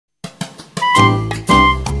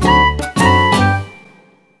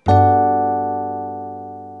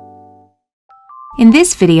In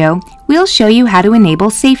this video, we'll show you how to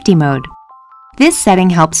enable safety mode. This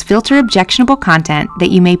setting helps filter objectionable content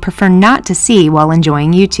that you may prefer not to see while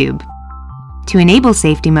enjoying YouTube. To enable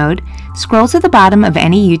safety mode, scroll to the bottom of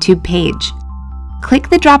any YouTube page. Click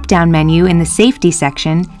the drop-down menu in the Safety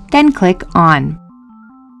section, then click On.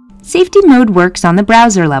 Safety mode works on the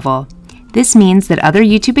browser level. This means that other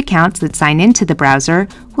YouTube accounts that sign into the browser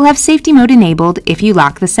will have safety mode enabled if you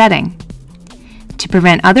lock the setting. To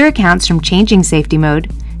prevent other accounts from changing safety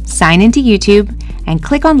mode, sign into YouTube and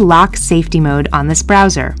click on Lock Safety Mode on this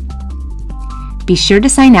browser. Be sure to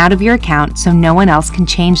sign out of your account so no one else can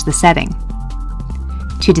change the setting.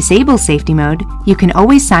 To disable safety mode, you can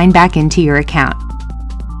always sign back into your account.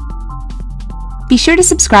 Be sure to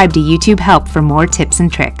subscribe to YouTube Help for more tips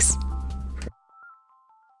and tricks.